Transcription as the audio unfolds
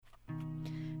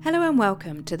Hello and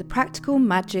welcome to the Practical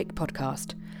Magic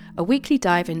Podcast, a weekly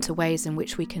dive into ways in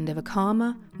which we can live a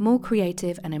calmer, more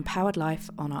creative and empowered life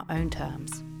on our own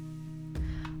terms.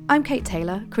 I'm Kate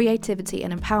Taylor, creativity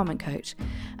and empowerment coach,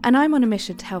 and I'm on a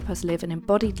mission to help us live an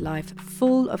embodied life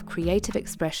full of creative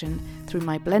expression through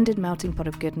my blended melting pot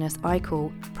of goodness I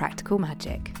call Practical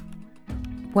Magic.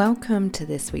 Welcome to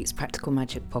this week's Practical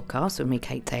Magic podcast with me,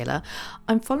 Kate Taylor.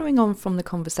 I'm following on from the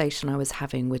conversation I was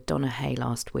having with Donna Hay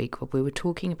last week, where we were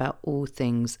talking about all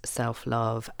things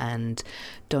self-love and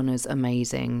Donna's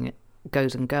amazing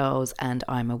Golden Girls and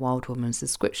I'm a Wild Woman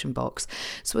subscription box.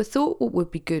 So I thought what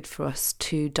would be good for us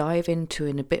to dive into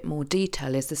in a bit more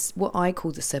detail is this, what I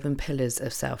call the 7 pillars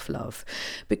of self-love,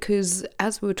 because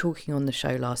as we were talking on the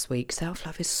show last week,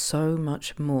 self-love is so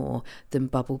much more than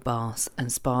bubble baths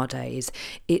and spa days.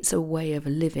 It's a way of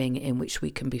living in which we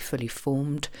can be fully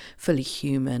formed, fully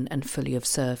human and fully of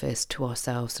service to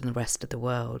ourselves and the rest of the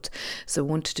world. So I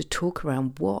wanted to talk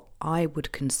around what I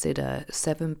would consider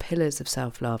 7 pillars of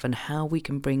self-love and how we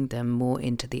can bring them more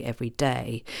into the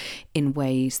everyday in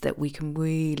ways that we can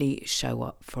really show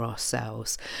up for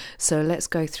ourselves. So let's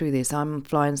go through this. I'm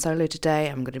flying solo today.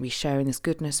 I'm going to be sharing this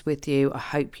goodness with you. I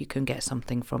hope you can get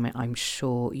something from it. I'm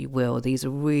sure you will. These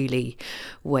are really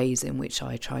ways in which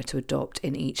I try to adopt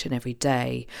in each and every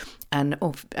day, and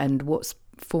what's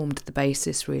formed the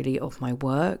basis really of my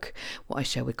work, what I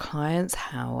share with clients,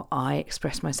 how I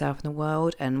express myself in the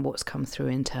world, and what's come through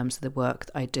in terms of the work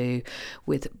that I do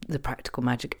with the Practical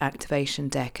Magic activation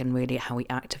deck and really how we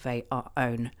activate our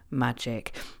own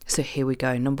magic. So here we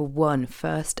go. Number 1,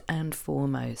 first and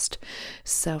foremost,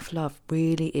 self-love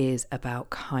really is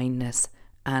about kindness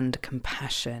and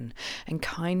compassion, and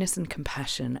kindness and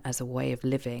compassion as a way of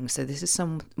living. So this is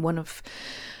some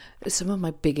of my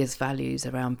biggest values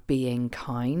around being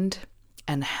kind,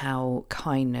 and how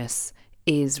kindness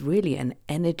is really an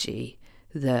energy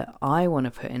that I want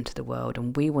to put into the world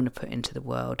and we want to put into the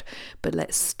world. But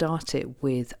let's start it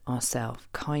with ourselves.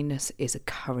 Kindness is a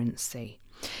currency.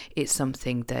 It's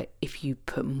something that if you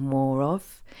put more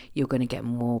of, you're going to get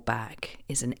more back.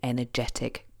 It's an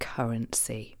energetic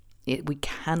currency. We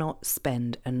cannot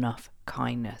spend enough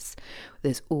kindness.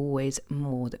 There's always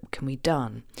more that can be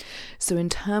done. So in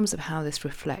terms of how this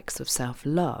reflects of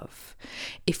self-love,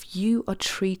 if you are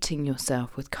treating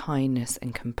yourself with kindness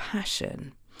and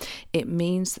compassion, it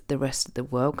means that the rest of the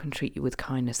world can treat you with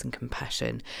kindness and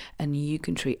compassion, and you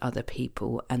can treat other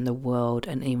people and the world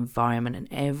and the environment and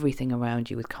everything around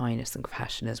you with kindness and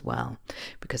compassion as well.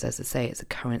 Because as I say, it's a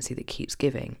currency that keeps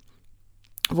giving.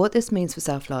 What this means for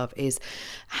self-love is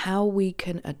how we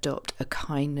can adopt a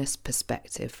kindness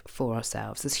perspective for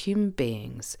ourselves. As human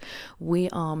beings, we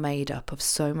are made up of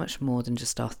so much more than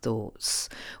just our thoughts.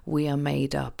 We are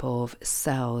made up of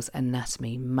cells,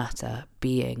 anatomy, matter,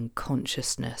 being,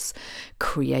 consciousness,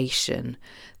 creation,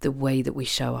 the way that we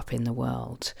show up in the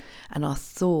world. And our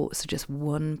thoughts are just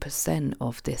 1%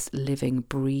 of this living,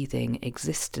 breathing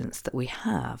existence that we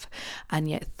have. And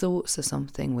yet thoughts are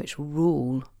something which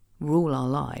rule our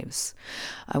lives.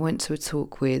 I went to a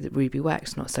talk with Ruby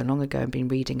Wax not so long ago and been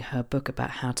reading her book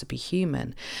about how to be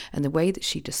human, and the way that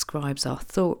she describes our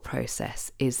thought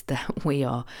process is that we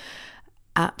are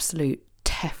absolute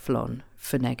Teflon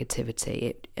for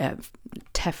negativity,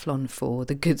 Teflon for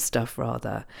the good stuff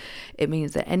rather. It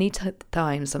means that any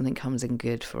time something comes in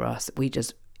good for us,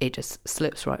 it just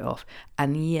slips right off,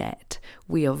 and yet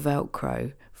we are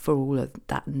Velcro for all of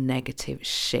that negative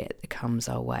shit that comes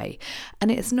our way. And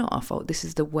it's not our fault. This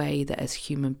is the way that as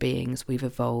human beings we've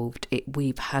evolved.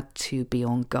 We've had to be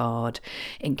on guard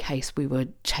in case we were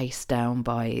chased down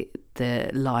by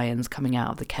the lions coming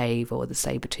out of the cave or the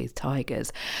saber-toothed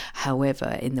tigers.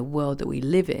 However, in the world that we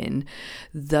live in,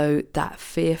 though that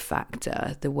fear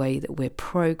factor, the way that we're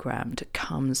programmed,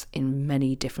 comes in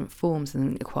many different forms,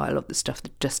 and quite a lot of the stuff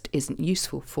that just isn't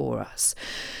useful for us.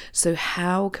 So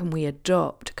how can we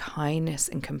adopt kindness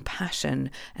and compassion,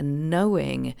 and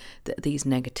knowing that these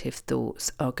negative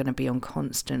thoughts are going to be on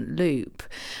constant loop?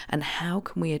 And how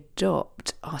can we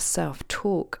adopt our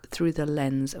self-talk through the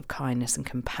lens of kindness and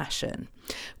compassion?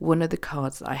 One of the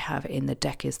cards that I have in the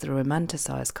deck is the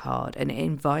Romanticize card, and it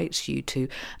invites you to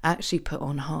actually put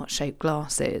on heart-shaped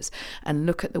glasses and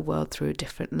look at the world through a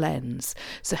different lens.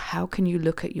 So how can you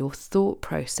look at your thought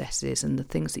processes and the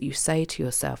things that you say to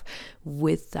yourself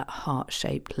with that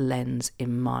heart-shaped lens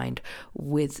in mind,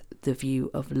 with the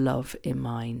view of love in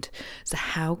mind? So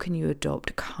how can you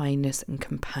adopt kindness and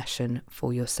compassion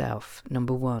for yourself?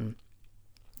 Number 1.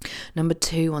 Number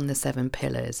 2 on the 7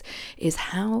 pillars is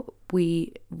how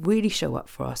we really show up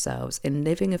for ourselves in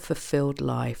living a fulfilled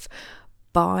life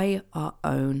by our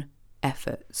own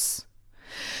efforts.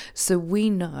 So we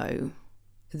know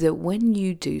that when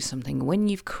you do something, when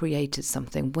you've created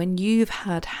something, when you've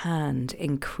had hand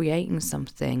in creating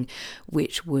something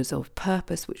which was of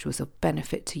purpose, which was of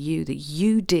benefit to you, that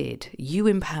you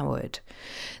empowered,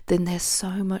 then there's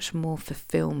so much more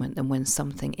fulfillment than when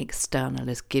something external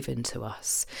is given to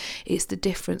us. It's the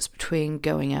difference between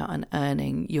going out and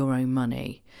earning your own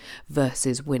money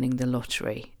versus winning the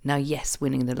lottery. Now, yes,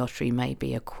 winning the lottery may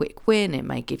be a quick win. It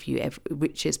may give you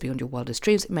riches beyond your wildest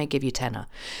dreams. It may give you tenner.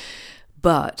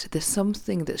 But there's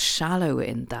something that's shallow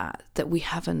in that we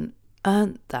haven't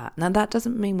earned that. Now, that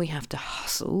doesn't mean we have to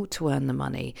hustle to earn the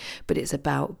money, but it's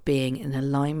about being in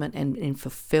alignment and in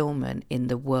fulfillment in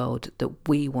the world that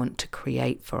we want to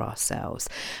create for ourselves,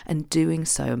 and doing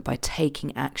so by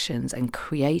taking actions and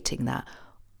creating that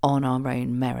on our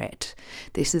own merit.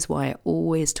 This is why I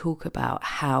always talk about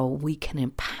how we can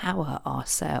empower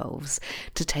ourselves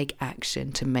to take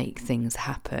action to make things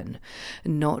happen,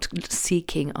 not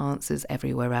seeking answers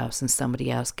everywhere else and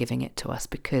somebody else giving it to us,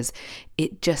 because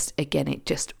it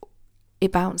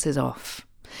bounces off.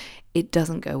 It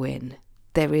doesn't go in.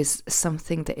 There is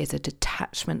something that is a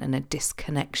detachment and a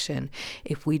disconnection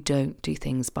if we don't do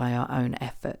things by our own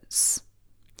efforts.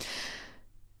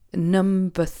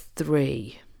 Number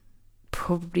 3,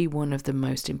 probably one of the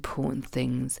most important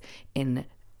things in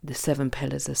the 7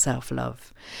 pillars of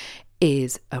self-love,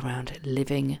 is around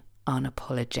living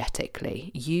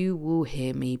unapologetically. You will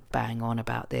hear me bang on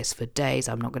about this for days.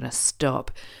 I'm not going to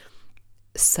stop.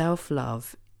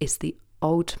 Self-love is the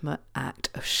ultimate act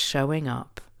of showing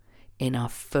up in our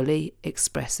fully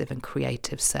expressive and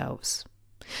creative selves.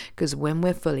 Because when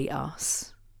we're fully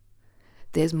us,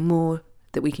 there's more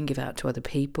that we can give out to other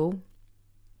people.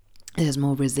 There's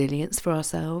more resilience for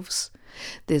ourselves.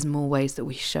 There's more ways that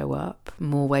we show up,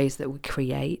 more ways that we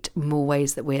create, more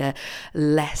ways that we're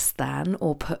less than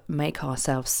or make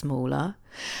ourselves smaller.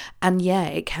 And yeah,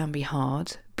 it can be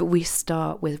hard, but we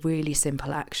start with really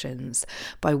simple actions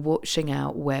by watching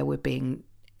out where we're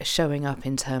showing up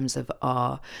in terms of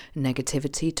our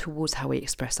negativity towards how we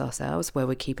express ourselves, where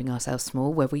we're keeping ourselves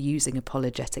small, where we're using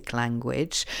apologetic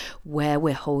language, where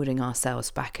we're holding ourselves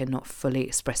back and not fully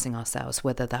expressing ourselves,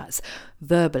 whether that's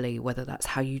verbally, whether that's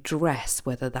how you dress,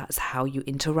 whether that's how you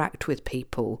interact with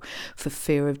people for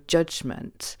fear of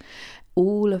judgment.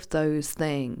 All of those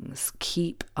things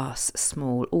keep us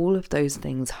small. All of those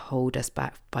things hold us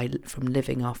back from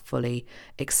living our fully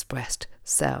expressed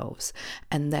selves.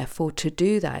 And therefore, to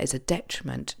do that is a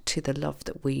detriment to the love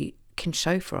that we can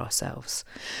show for ourselves.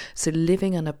 So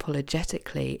living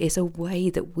unapologetically is a way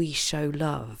that we show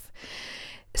love.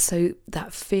 So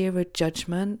that fear of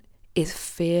judgment is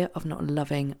fear of not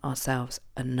loving ourselves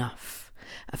enough,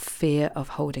 a fear of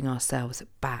holding ourselves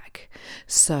back.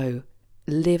 So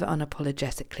live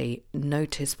unapologetically.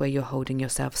 Notice where you're holding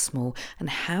yourself small, and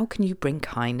how can you bring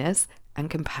kindness and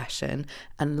compassion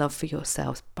and love for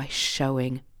yourselves by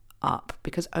showing up,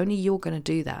 because only you're going to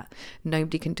do that.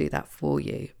 Nobody can do that for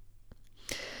you.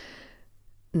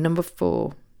 Number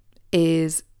 4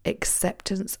 is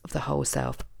acceptance of the whole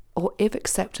self, or if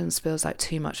acceptance feels like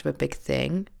too much of a big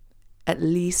thing, at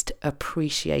least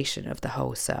appreciation of the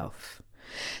whole self.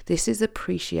 This is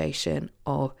appreciation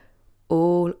of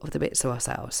all of the bits of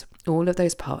ourselves, all of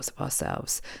those parts of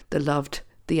ourselves, the loved,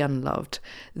 the unloved,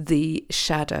 the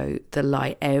shadow, the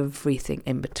light, everything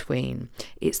in between.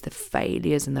 It's the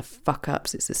failures and the fuck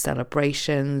ups, it's the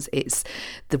celebrations, it's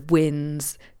the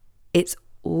wins, it's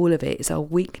all of it. It's our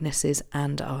weaknesses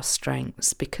and our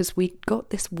strengths, because we got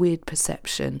this weird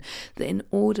perception that in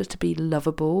order to be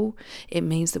lovable, it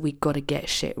means that we've got to get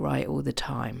shit right all the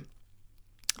time,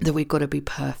 that we've got to be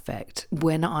perfect.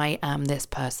 When I am this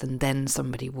person, then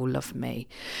somebody will love me.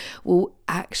 Well,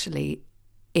 actually,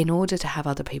 in order to have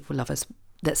other people love us,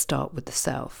 let's start with the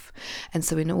self. And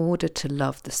so in order to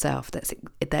love the self,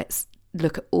 let's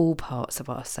look at all parts of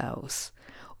ourselves,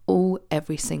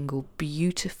 every single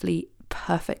beautifully,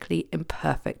 perfectly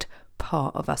imperfect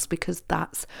part of us, because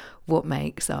that's what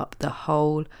makes up the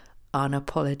whole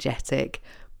unapologetic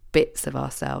bits of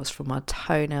ourselves, from our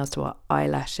toenails to our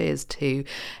eyelashes to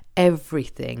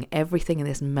everything in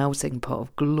this melting pot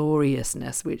of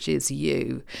gloriousness, which is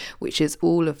you, which is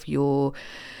all of your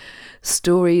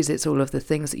stories, it's all of the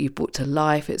things that you've brought to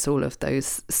life, it's all of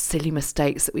those silly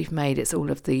mistakes that we've made, it's all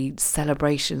of the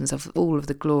celebrations of all of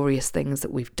the glorious things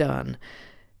that we've done.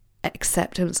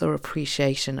 Acceptance or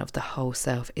appreciation of the whole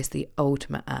self is the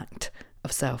ultimate act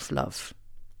of self-love.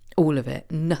 All of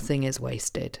it, nothing is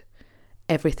wasted.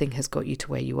 Everything has got you to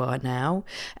where you are now,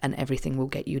 and everything will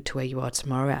get you to where you are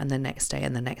tomorrow, and the next day,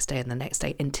 and the next day, and the next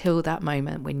day, until that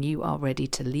moment when you are ready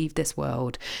to leave this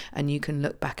world and you can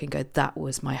look back and go, that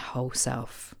was my whole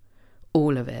self.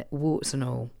 All of it, warts and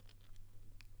all.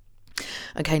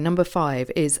 Okay, number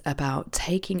 5 is about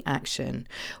taking action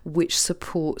which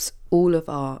supports all of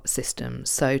our systems.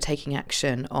 So taking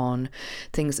action on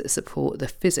things that support the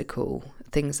physical,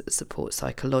 things that support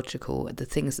psychological, the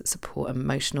things that support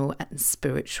emotional and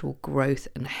spiritual growth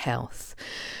and health.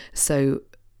 So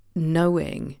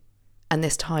knowing, and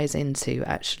this ties into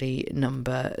actually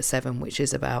number 7, which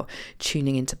is about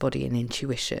tuning into body and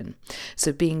intuition.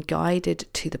 So being guided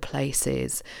to the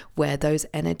places where those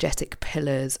energetic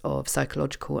pillars of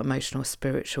psychological, emotional,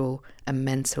 spiritual, and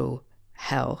mental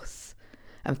health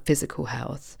and physical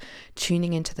health,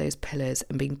 tuning into those pillars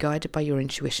and being guided by your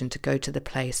intuition to go to the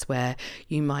place where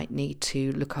you might need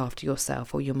to look after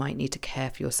yourself, or you might need to care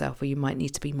for yourself, or you might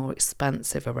need to be more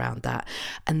expansive around that,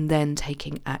 and then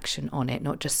taking action on it,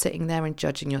 not just sitting there and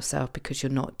judging yourself because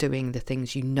you're not doing the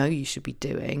things you know you should be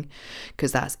doing,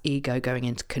 because that's ego going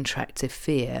into contractive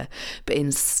fear. But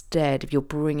instead, if you're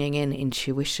bringing in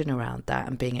intuition around that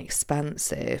and being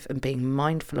expansive and being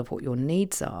mindful of what your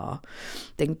needs are,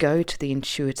 then go to the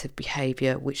intuitive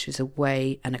behavior, which is a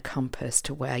way and a compass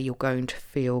to where you're going to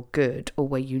feel good, or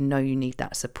where you know you need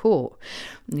that support.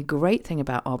 And the great thing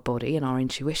about our body and our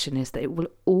intuition is that it will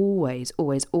always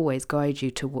guide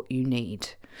you to what you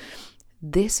need.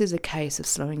 This is a case of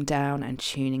slowing down and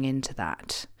tuning into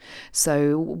that.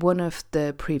 So one of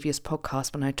the previous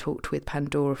podcasts, when I talked with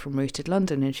Pandora from Rooted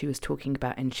London, and she was talking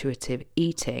about intuitive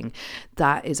eating,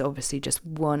 that is obviously just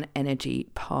one energy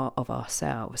part of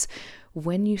ourselves.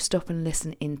 When you stop and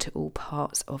listen into all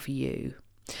parts of you,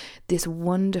 this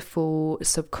wonderful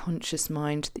subconscious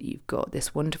mind that you've got,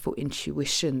 this wonderful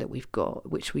intuition that we've got,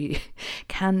 which we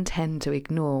can tend to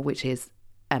ignore, which is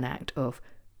an act of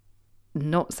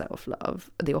not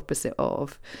self-love, the opposite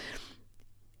of.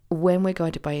 When we're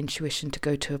guided by intuition to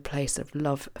go to a place of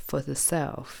love for the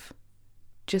self,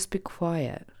 just be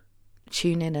quiet,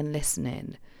 tune in and listen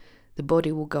in. The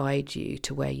body will guide you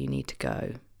to where you need to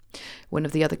go. One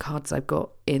of the other cards I've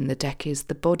got in the deck is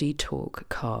the Body Talk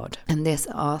card. And this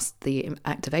asks, the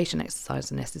activation exercise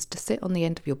in this is to sit on the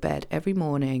end of your bed every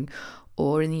morning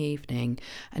or in the evening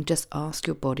and just ask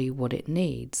your body what it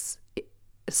needs.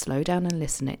 Slow down and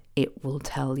listen. It will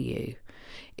tell you.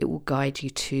 It will guide you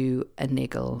to a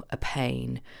niggle, a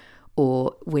pain,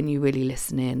 or when you really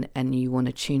listen in and you want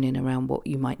to tune in around what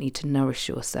you might need to nourish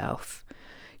yourself.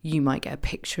 You might get a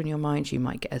picture in your mind, you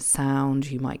might get a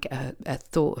sound, you might get a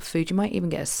thought of food, you might even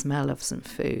get a smell of some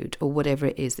food, or whatever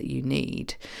it is that you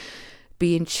need.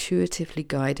 Be intuitively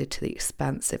guided to the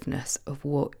expansiveness of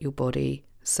what your body,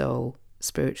 soul,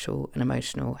 spiritual and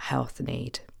emotional health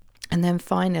need. And then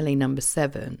finally, number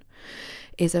 7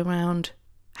 is around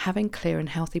having clear and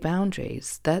healthy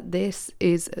boundaries. That this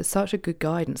is such a good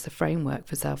guidance, a framework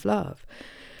for self-love.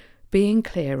 Being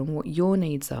clear on what your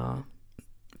needs are,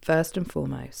 first and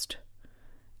foremost,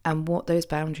 and what those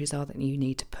boundaries are that you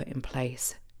need to put in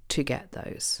place to get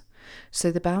those.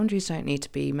 So the boundaries don't need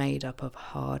to be made up of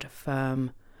hard,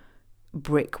 firm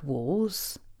brick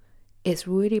walls. It's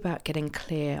really about getting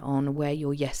clear on where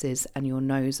your yeses and your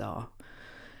nos are.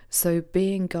 So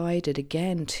being guided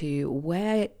again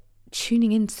to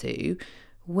tuning into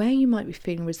where you might be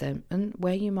feeling resentment,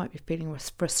 where you might be feeling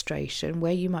frustration,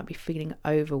 where you might be feeling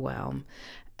overwhelm.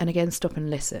 And again, stop and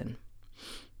listen.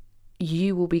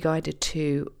 You will be guided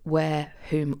to where,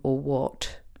 whom, or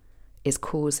what is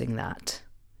causing that.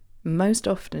 Most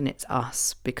often it's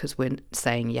us, because we're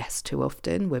saying yes too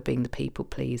often. We're being the people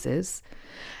pleasers.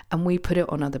 And we put it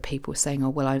on other people saying, oh,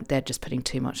 well, they're just putting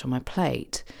too much on my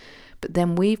plate. But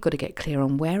then we've got to get clear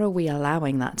on where are we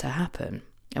allowing that to happen?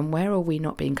 And where are we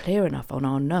not being clear enough on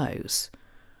our no's?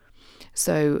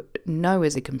 So no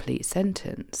is a complete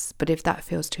sentence, but if that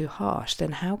feels too harsh,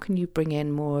 then how can you bring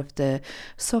in more of the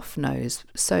soft no's?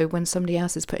 So when somebody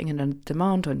else is putting in a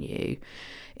demand on you,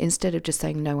 instead of just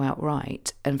saying no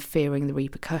outright and fearing the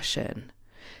repercussion,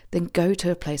 then go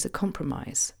to a place of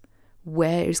compromise.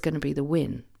 Where is going to be the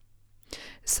win?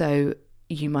 So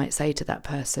you might say to that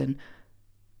person,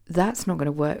 that's not going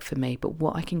to work for me, but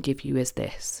what I can give you is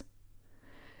this.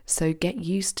 So get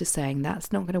used to saying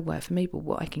that's not going to work for me, but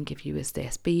what I can give you is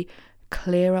this. Be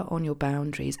clearer on your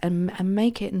boundaries and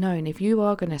make it known if you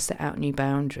are going to set out new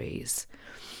boundaries.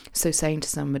 So saying to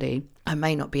somebody, I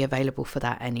may not be available for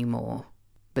that anymore,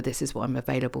 but this is what I'm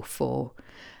available for.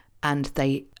 And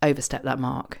they overstep that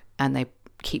mark and they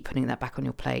keep putting that back on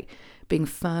your plate. Being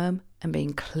firm and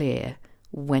being clear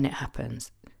when it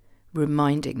happens.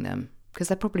 Reminding them, because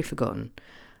they've probably forgotten.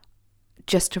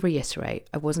 Just to reiterate,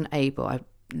 I wasn't able,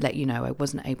 let you know I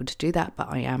wasn't able to do that, but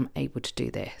I am able to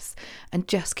do this. And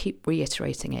just keep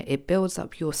reiterating it. It builds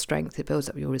up your strength, it builds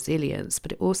up your resilience,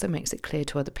 but it also makes it clear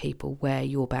to other people where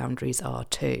your boundaries are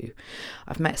too.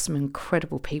 I've met some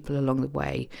incredible people along the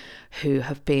way who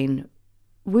have been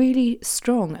really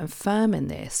strong and firm in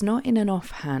this, not in an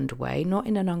offhand way, not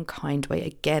in an unkind way,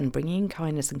 again bringing in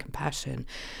kindness and compassion,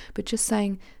 but just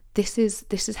saying, this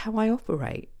is how I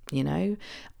operate.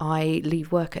 I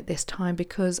leave work at this time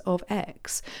because of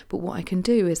X, but what I can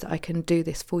do is I can do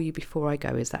this for you before I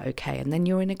go. Is that okay? And then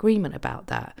you're in agreement about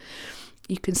that.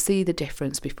 You can see the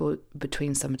difference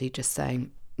between somebody just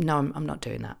saying, no, I'm not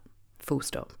doing that, full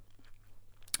stop.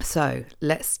 So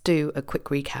let's do a quick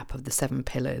recap of the 7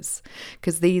 pillars,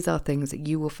 because these are things that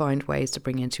you will find ways to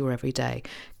bring into your everyday.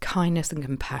 Kindness and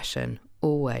compassion,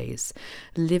 always.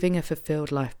 Living a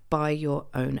fulfilled life by your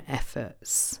own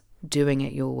efforts. Doing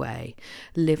it your way,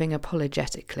 living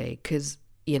apologetically, because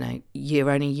you're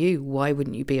only you. Why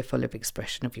wouldn't you be a full of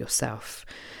expression of yourself?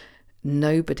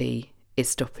 Nobody is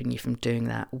stopping you from doing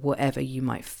that, whatever you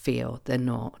might feel. They're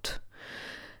not.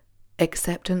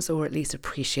 Acceptance, or at least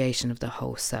appreciation of the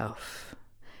whole self.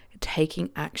 Taking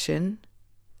action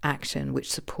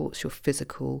which supports your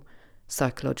physical,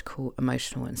 psychological,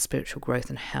 emotional and spiritual growth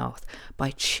and health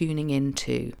by tuning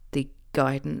into the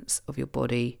guidance of your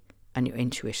body and your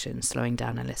intuition, slowing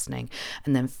down and listening.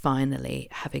 And then finally,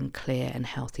 having clear and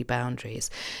healthy boundaries.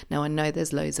 Now, I know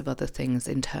there's loads of other things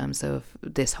in terms of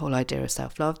this whole idea of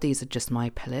self-love. These are just my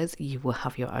pillars. You will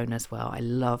have your own as well. I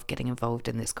love getting involved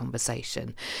in this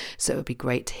conversation, so it would be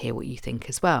great to hear what you think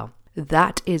as well.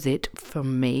 That is it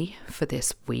from me for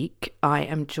this week. I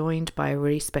am joined by a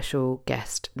really special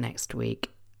guest next week.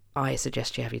 I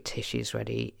suggest you have your tissues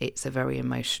ready. It's a very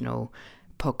emotional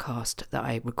podcast that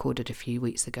I recorded a few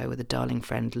weeks ago with a darling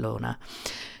friend, Lorna.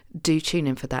 Do tune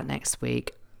in for that next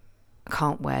week. I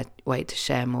can't wait to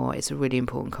share more. It's a really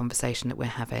important conversation that we're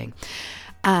having.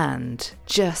 And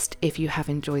just if you have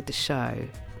enjoyed the show,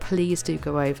 please do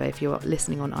go over, if you're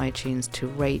listening on iTunes, to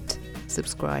rate,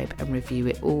 subscribe and review.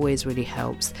 It always really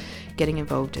helps getting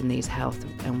involved in these health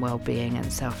and well-being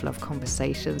and self-love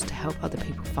conversations to help other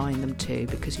people find them too,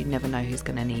 because you never know who's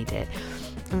going to need it.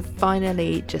 And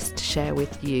finally, just to share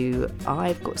with you,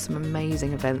 I've got some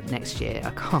amazing events next year.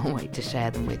 I can't wait to share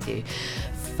them with you.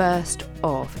 First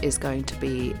off is going to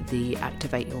be the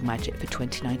Activate Your Magic for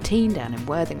 2019 down in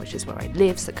Worthing, which is where I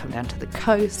live, so come down to the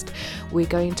coast. We're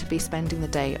going to be spending the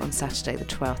day on Saturday the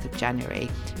 12th of January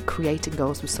creating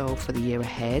goals with soul for the year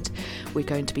ahead. We're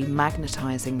going to be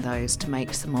magnetising those to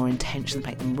make some more intentions,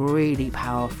 make them really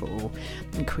powerful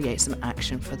and create some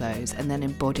action for those, and then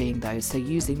embodying those, so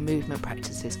using movement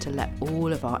practices to let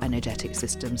all of our energetic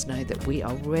systems know that we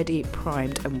are ready,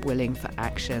 primed and willing for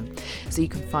action. So you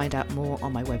can find out more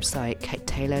on my website,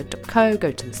 katetaylor.co.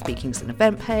 Go to the Speakings and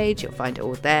Event page, you'll find it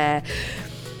all there.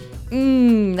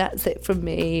 That's it from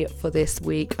me for this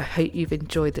week. I hope you've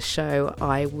enjoyed the show.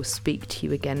 I will speak to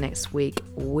you again next week,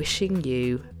 wishing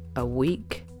you a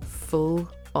week full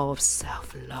of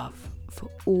self-love for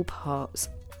all parts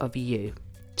of you.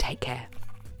 Take care.